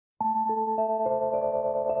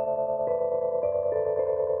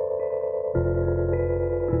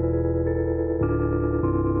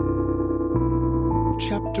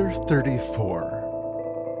Chapter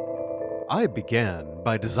 34. I began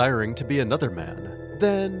by desiring to be another man,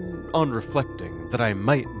 then, on reflecting that I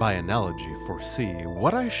might by analogy foresee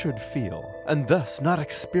what I should feel, and thus not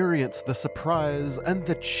experience the surprise and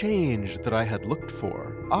the change that I had looked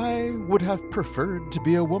for, I would have preferred to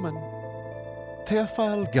be a woman.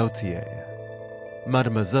 Théophile Gautier,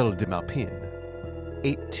 Mademoiselle de Maupin,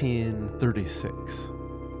 1836.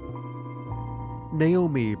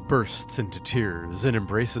 Naomi bursts into tears and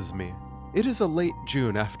embraces me. It is a late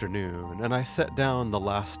June afternoon, and I set down the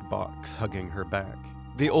last box, hugging her back.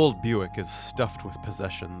 The old Buick is stuffed with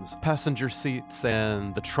possessions, passenger seats,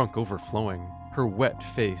 and the trunk overflowing. Her wet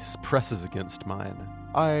face presses against mine.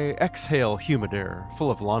 I exhale humid air,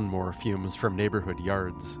 full of lawnmower fumes from neighborhood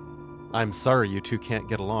yards. I'm sorry you two can't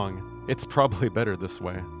get along. It's probably better this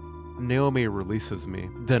way. Naomi releases me,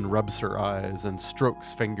 then rubs her eyes and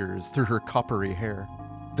strokes fingers through her coppery hair.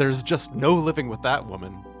 There's just no living with that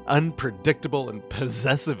woman. Unpredictable and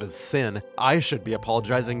possessive as sin. I should be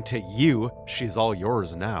apologizing to you. She's all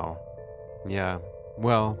yours now. Yeah,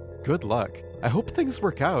 well, good luck. I hope things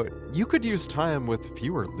work out. You could use time with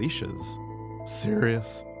fewer leashes.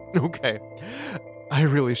 Serious? Okay. I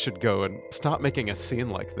really should go and stop making a scene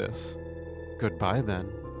like this. Goodbye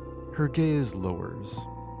then. Her gaze lowers.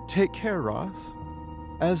 Take care, Ross.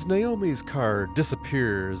 As Naomi's car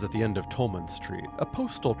disappears at the end of Tolman Street, a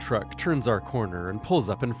postal truck turns our corner and pulls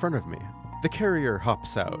up in front of me. The carrier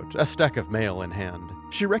hops out, a stack of mail in hand.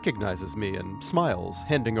 She recognizes me and smiles,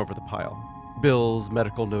 handing over the pile. Bills,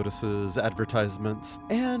 medical notices, advertisements,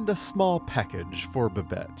 and a small package for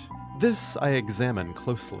Babette. This I examine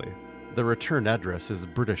closely. The return address is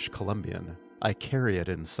British Columbian. I carry it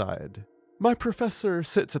inside. My professor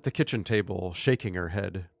sits at the kitchen table, shaking her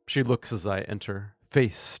head. She looks as I enter,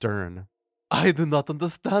 face stern. I do not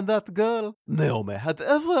understand that girl. Naomi had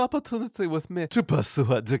every opportunity with me to pursue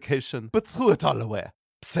her education, but threw it all away.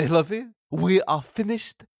 C'est la vie. We are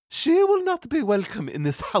finished. She will not be welcome in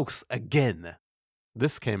this house again.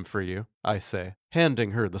 This came for you, I say,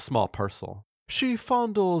 handing her the small parcel. She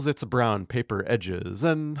fondles its brown paper edges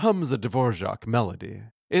and hums a Dvorak melody.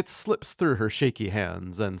 It slips through her shaky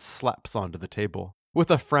hands and slaps onto the table. With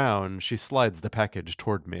a frown, she slides the package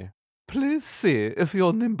toward me. Please see if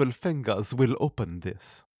your nimble fingers will open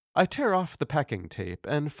this. I tear off the packing tape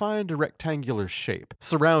and find a rectangular shape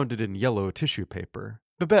surrounded in yellow tissue paper.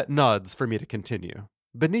 Babette nods for me to continue.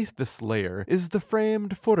 Beneath this layer is the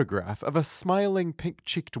framed photograph of a smiling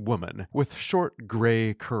pink-cheeked woman with short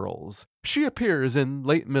gray curls. She appears in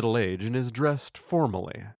late middle age and is dressed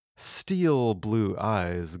formally. Steel blue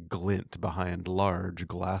eyes glint behind large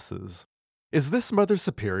glasses. Is this Mother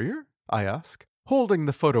Superior? I ask, holding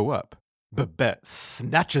the photo up. Babette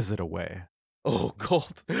snatches it away. Oh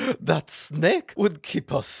God, that snake would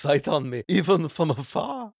keep a sight on me, even from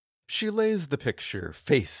afar. She lays the picture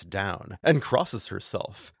face down and crosses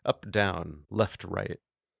herself, up, down, left, right.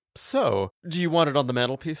 So, do you want it on the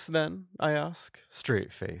mantelpiece then? I ask,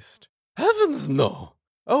 straight-faced. Heavens, no!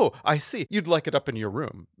 Oh, I see. You'd like it up in your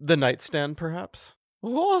room. The nightstand, perhaps?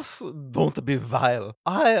 Ross, don't be vile.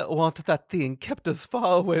 I want that thing kept as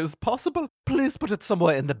far away as possible. Please put it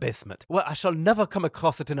somewhere in the basement, where I shall never come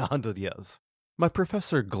across it in 100 years. My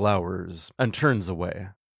professor glowers and turns away.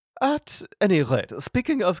 At any rate,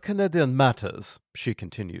 speaking of Canadian matters, she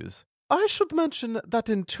continues, I should mention that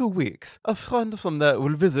in 2 weeks, a friend from there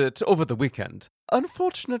will visit over the weekend.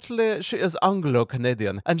 Unfortunately, she is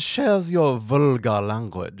Anglo-Canadian and shares your vulgar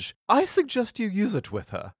language. I suggest you use it with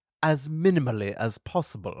her, as minimally as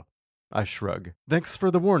possible. I shrug. Thanks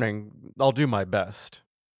for the warning. I'll do my best.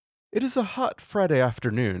 It is a hot Friday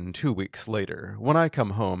afternoon 2 weeks later when I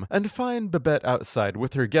come home and find Babette outside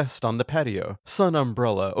with her guest on the patio, sun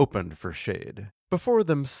umbrella opened for shade. Before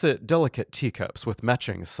them sit delicate teacups with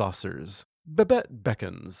matching saucers. Babette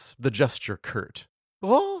beckons, the gesture curt.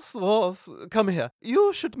 Ross, come here.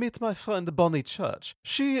 You should meet my friend Bonnie Church.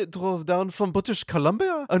 She drove down from British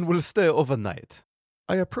Columbia and will stay overnight.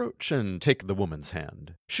 I approach and take the woman's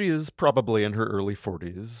hand. She is probably in her early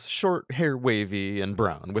 40s, short hair wavy and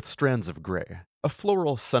brown with strands of gray. A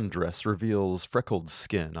floral sundress reveals freckled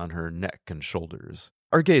skin on her neck and shoulders.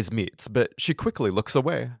 Our gaze meets, but she quickly looks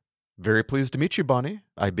away. Very pleased to meet you, Bonnie,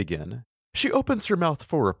 I begin. She opens her mouth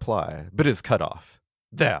for reply, but is cut off.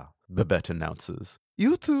 There, Babette announces.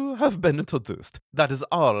 You two have been introduced. That is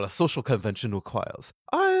all a social convention requires.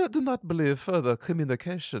 I do not believe further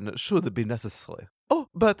communication should be necessary. Oh,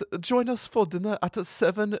 but join us for dinner at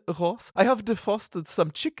 7, Ross. I have defrosted some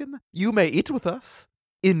chicken. You may eat with us.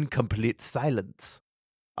 In complete silence.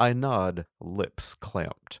 I nod, lips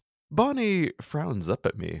clamped. Bonnie frowns up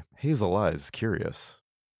at me, hazel eyes curious.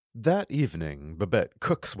 That evening, Babette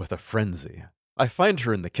cooks with a frenzy. I find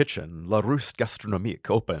her in the kitchen, La Russe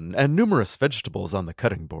Gastronomique open, and numerous vegetables on the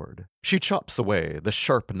cutting board. She chops away, the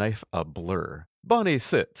sharp knife a blur. Bonnie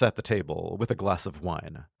sits at the table with a glass of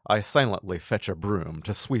wine. I silently fetch a broom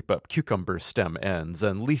to sweep up cucumber stem ends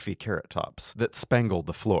and leafy carrot tops that spangle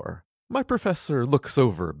the floor. My professor looks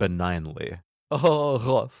over benignly. Oh,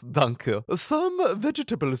 Ross, thank you. Some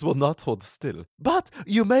vegetables will not hold still, but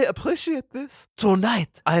you may appreciate this.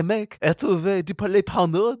 Tonight, I make étouffée du poulet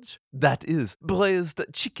panurge. That is, braised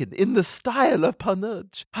chicken in the style of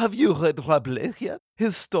panurge. Have you read Rabelais yet?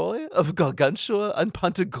 His story of Gargantua and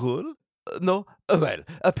Pantagruel? No? Well,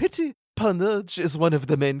 a pity. Panurge is one of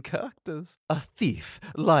the main characters. A thief,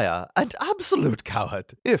 liar, and absolute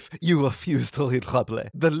coward. If you refuse to read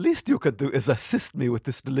Rabelais, the least you can do is assist me with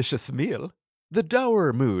this delicious meal. The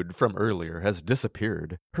dour mood from earlier has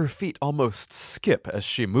disappeared. Her feet almost skip as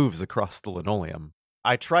she moves across the linoleum.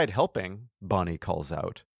 I tried helping, Bonnie calls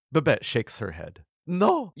out. Babette shakes her head.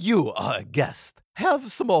 No, you are a guest.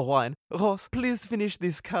 Have some more wine. Ross, please finish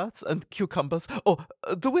these carrots and cucumbers. Oh,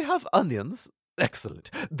 do we have onions? Excellent.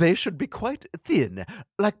 They should be quite thin,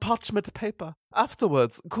 like parchment paper.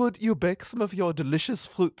 Afterwards, could you bake some of your delicious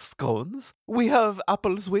fruit scones? We have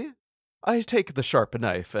apples, we? I take the sharp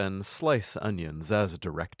knife and slice onions as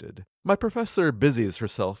directed. My professor busies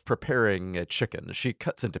herself preparing a chicken she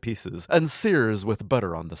cuts into pieces and sears with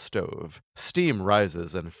butter on the stove. Steam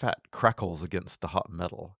rises and fat crackles against the hot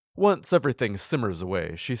metal. Once everything simmers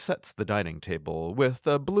away, she sets the dining table with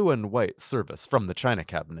a blue and white service from the china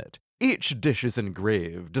cabinet. Each dish is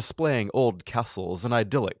engraved, displaying old castles and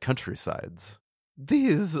idyllic countrysides.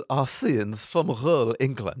 These are scenes from rural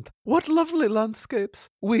England. What lovely landscapes!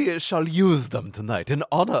 We shall use them tonight in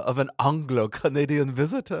honor of an Anglo-Canadian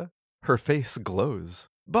visitor. Her face glows.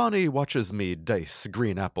 Bonnie watches me dice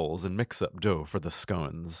green apples and mix up dough for the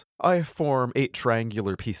scones. I form 8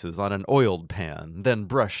 triangular pieces on an oiled pan, then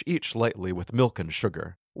brush each lightly with milk and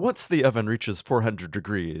sugar. Once the oven reaches 400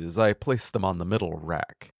 degrees, I place them on the middle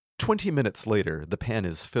rack. 20 minutes later, the pan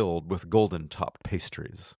is filled with golden-topped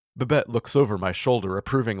pastries. Babette looks over my shoulder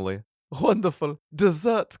approvingly. Wonderful.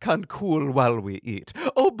 Dessert can cool while we eat.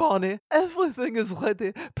 Oh, Bonnie, everything is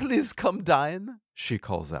ready. Please come dine, she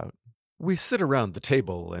calls out. We sit around the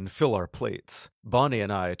table and fill our plates. Bonnie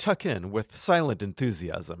and I tuck in with silent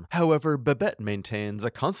enthusiasm. However, Babette maintains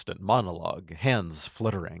a constant monologue, hands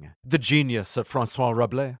fluttering. The genius of François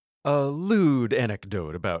Rabelais. A lewd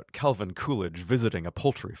anecdote about Calvin Coolidge visiting a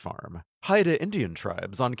poultry farm. Haida Indian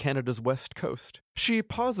tribes on Canada's west coast. She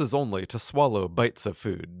pauses only to swallow bites of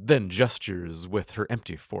food, then gestures with her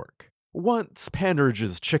empty fork. Once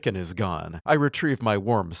Panurge's chicken is gone, I retrieve my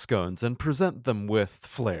warm scones and present them with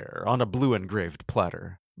flair on a blue engraved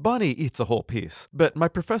platter. Bonnie eats a whole piece, but my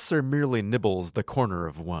professor merely nibbles the corner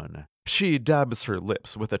of one. She dabs her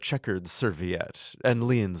lips with a checkered serviette and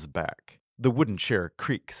leans back. The wooden chair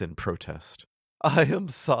creaks in protest. I am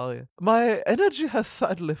sorry. My energy has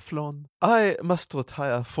sadly flown. I must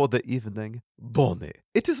retire for the evening. Bonnie,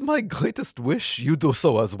 it is my greatest wish you do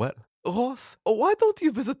so as well. Ross, why don't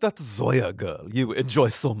you visit that Zoya girl you enjoy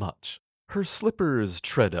so much? Her slippers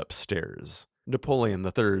tread upstairs. Napoleon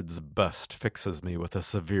III's bust fixes me with a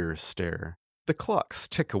severe stare. The clocks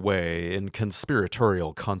tick away in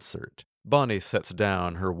conspiratorial concert. Bonnie sets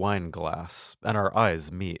down her wine glass, and our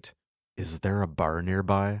eyes meet. Is there a bar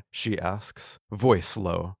nearby? She asks, voice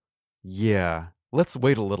low. Yeah, let's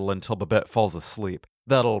wait a little until Babette falls asleep.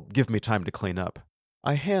 That'll give me time to clean up.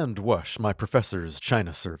 I hand wash my professor's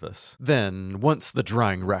china service. Then, once the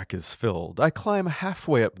drying rack is filled, I climb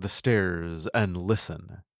halfway up the stairs and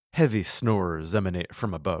listen. Heavy snores emanate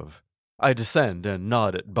from above. I descend and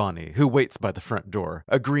nod at Bonnie, who waits by the front door,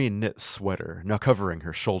 a green knit sweater now covering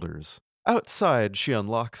her shoulders. Outside, she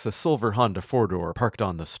unlocks a silver Honda four-door parked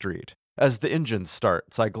on the street. As the engine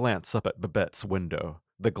starts, I glance up at Babette's window.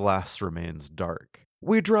 The glass remains dark.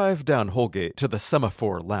 We drive down Holgate to the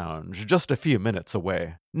Semaphore Lounge, just a few minutes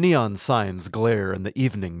away. Neon signs glare in the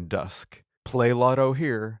evening dusk. Play lotto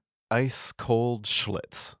here. Ice-cold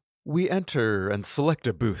Schlitz. We enter and select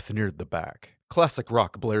a booth near the back. Classic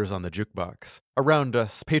rock blares on the jukebox. Around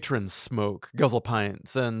us, patrons smoke, guzzle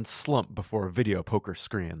pints, and slump before video poker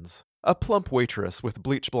screens. A plump waitress with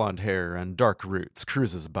bleach blonde hair and dark roots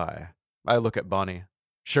cruises by. I look at Bonnie.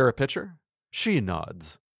 Share a pitcher? She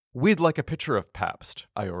nods. We'd like a pitcher of Pabst,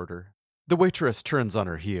 I order. The waitress turns on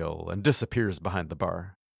her heel and disappears behind the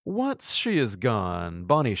bar. Once she is gone,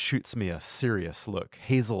 Bonnie shoots me a serious look,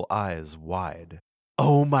 hazel eyes wide.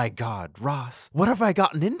 Oh my God, Ross, what have I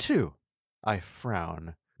gotten into? I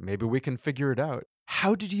frown. Maybe we can figure it out.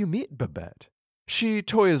 How did you meet Babette? She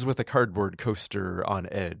toys with a cardboard coaster on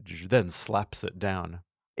edge, then slaps it down.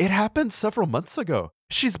 It happened several months ago.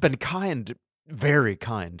 She's been kind, very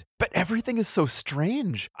kind, but everything is so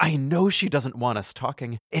strange. I know she doesn't want us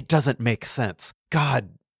talking. It doesn't make sense. God,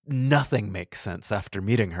 nothing makes sense after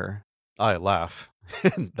meeting her. I laugh.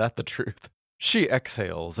 Isn't that the truth? She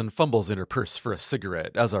exhales and fumbles in her purse for a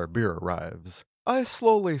cigarette as our beer arrives. I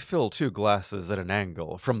slowly fill 2 glasses at an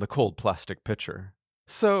angle from the cold plastic pitcher.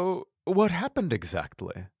 So, what happened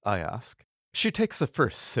exactly? I ask. She takes a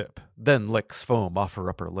first sip, then licks foam off her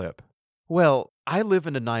upper lip. Well, I live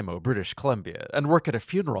in Nanaimo, British Columbia, and work at a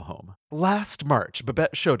funeral home. Last March,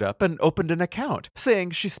 Babette showed up and opened an account,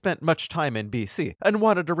 saying she spent much time in BC and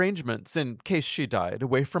wanted arrangements in case she died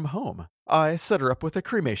away from home. I set her up with a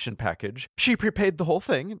cremation package. She prepaid the whole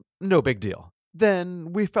thing, no big deal.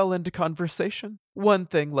 Then we fell into conversation. One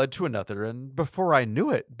thing led to another, and before I knew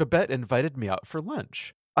it, Babette invited me out for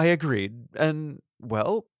lunch. I agreed, and,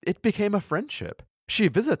 well, it became a friendship. She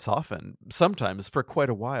visits often, sometimes for quite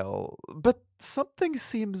a while, but something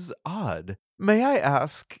seems odd. May I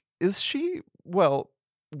ask, was she...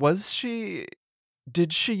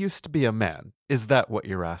 Did she used to be a man? Is that what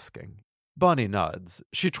you're asking? Bonnie nods.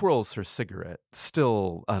 She twirls her cigarette,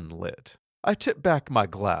 still unlit. I tip back my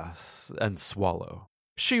glass and swallow.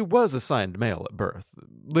 She was assigned male at birth,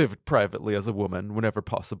 lived privately as a woman whenever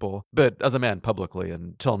possible, but as a man publicly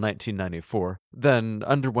until 1994, then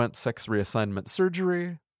underwent sex reassignment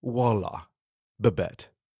surgery. Voila. Babette.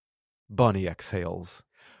 Bonnie exhales.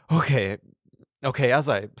 Okay, as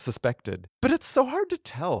I suspected. But it's so hard to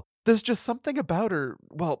tell. There's just something about her,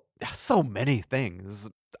 well, so many things.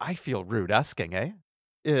 I feel rude asking, eh?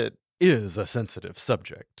 It is a sensitive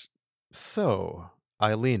subject. So,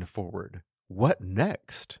 I lean forward. What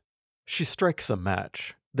next? She strikes a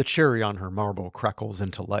match. The cherry on her marble crackles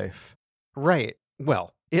into life. Right.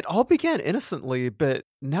 Well, it all began innocently, but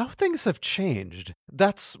now things have changed.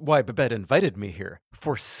 That's why Babette invited me here,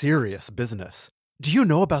 for serious business. Do you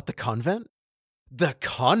know about the convent? The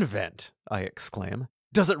convent, I exclaim.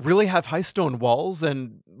 Does it really have high stone walls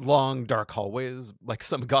and long, dark hallways, like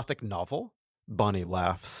some gothic novel? Bonnie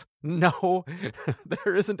laughs. No,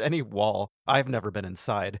 there isn't any wall. I've never been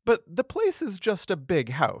inside. But the place is just a big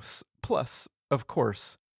house. Plus, of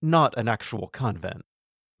course, not an actual convent.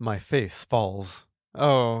 My face falls.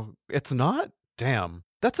 Oh, it's not? Damn.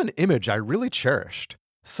 That's an image I really cherished.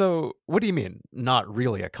 So, what do you mean, not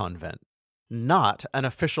really a convent? Not an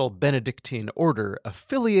official Benedictine order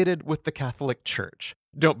affiliated with the Catholic Church.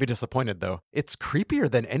 Don't be disappointed, though. It's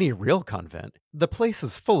creepier than any real convent. The place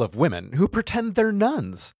is full of women who pretend they're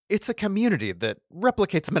nuns. It's a community that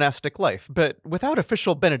replicates monastic life, but without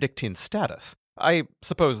official Benedictine status. I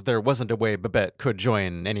suppose there wasn't a way Babette could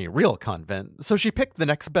join any real convent, so she picked the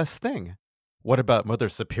next best thing. What about Mother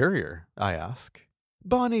Superior? I ask.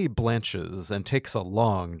 Bonnie blanches and takes a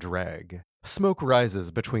long drag. Smoke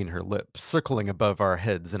rises between her lips, circling above our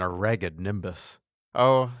heads in a ragged nimbus.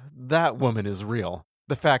 Oh, that woman is real.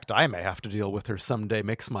 The fact I may have to deal with her someday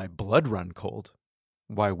makes my blood run cold.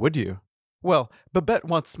 Why would you? Well, Babette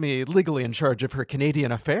wants me legally in charge of her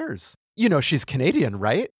Canadian affairs. You know she's Canadian,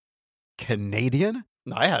 right? Canadian?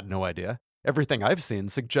 I had no idea. Everything I've seen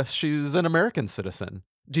suggests she's an American citizen.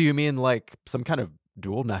 Do you mean like some kind of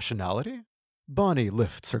dual nationality? Bonnie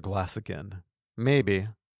lifts her glass again. Maybe.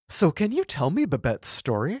 So can you tell me Babette's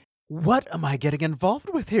story? What am I getting involved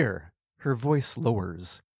with here? Her voice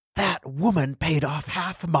lowers. That woman paid off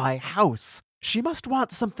half my house. She must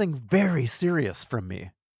want something very serious from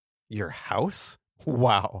me. Your house?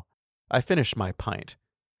 Wow. I finish my pint.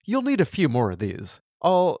 You'll need a few more of these.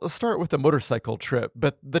 I'll start with a motorcycle trip,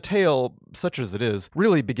 but the tale, such as it is,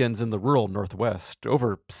 really begins in the rural Northwest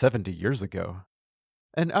over 70 years ago.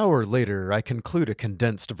 An hour later, I conclude a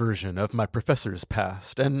condensed version of my professor's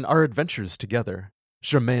past and our adventures together.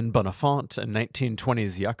 Germaine Bonifant in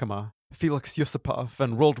 1920s Yakima, Felix Yusupov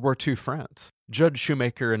in World War II France, Judd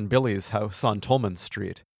Shoemaker and Billy's house on Tolman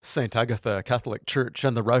Street, St. Agatha Catholic Church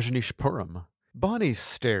and the Rajneeshpuram. Bonnie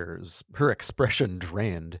stares, her expression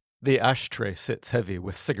drained. The ashtray sits heavy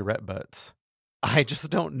with cigarette butts. I just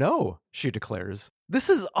don't know, she declares. This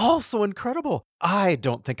is all so incredible. I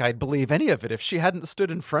don't think I'd believe any of it if she hadn't stood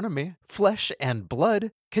in front of me. Flesh and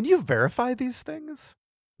blood. Can you verify these things?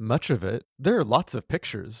 Much of it. There are lots of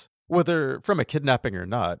pictures. Whether from a kidnapping or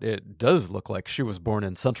not, it does look like she was born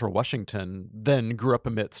in central Washington, then grew up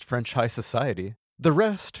amidst French high society. The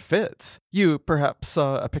rest fits. You perhaps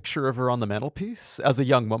saw a picture of her on the mantelpiece as a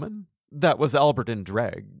young woman? That was Albert in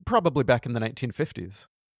drag, probably back in the 1950s.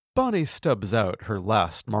 Bonnie stubs out her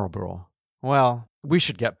last Marlboro. Well, we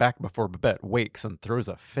should get back before Babette wakes and throws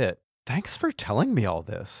a fit. Thanks for telling me all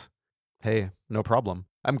this. Hey, no problem.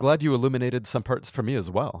 I'm glad you illuminated some parts for me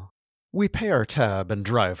as well. We pay our tab and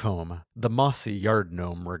drive home. The mossy yard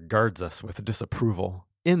gnome regards us with disapproval.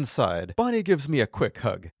 Inside, Bonnie gives me a quick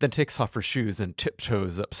hug, then takes off her shoes and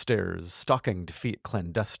tiptoes upstairs, stockinged feet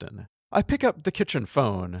clandestine. I pick up the kitchen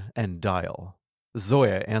phone and dial.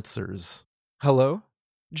 Zoya answers. Hello?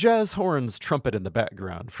 Jazz horns trumpet in the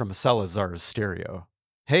background from Salazar's stereo.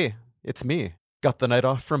 Hey, it's me. Got the night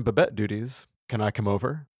off from Babette duties. Can I come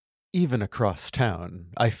over? Even across town,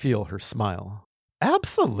 I feel her smile.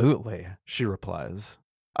 Absolutely, she replies.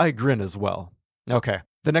 I grin as well. Okay,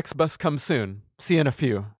 the next bus comes soon. See you in a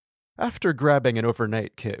few. After grabbing an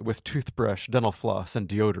overnight kit with toothbrush, dental floss, and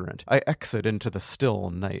deodorant, I exit into the still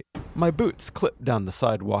night. My boots clip down the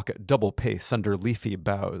sidewalk at double pace under leafy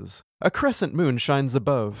boughs. A crescent moon shines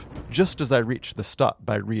above. Just as I reach the stop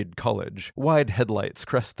by Reed College, wide headlights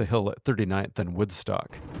crest the hill at 39th and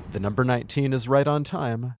Woodstock. The number 19 is right on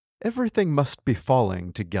time. Everything must be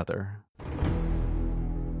falling together.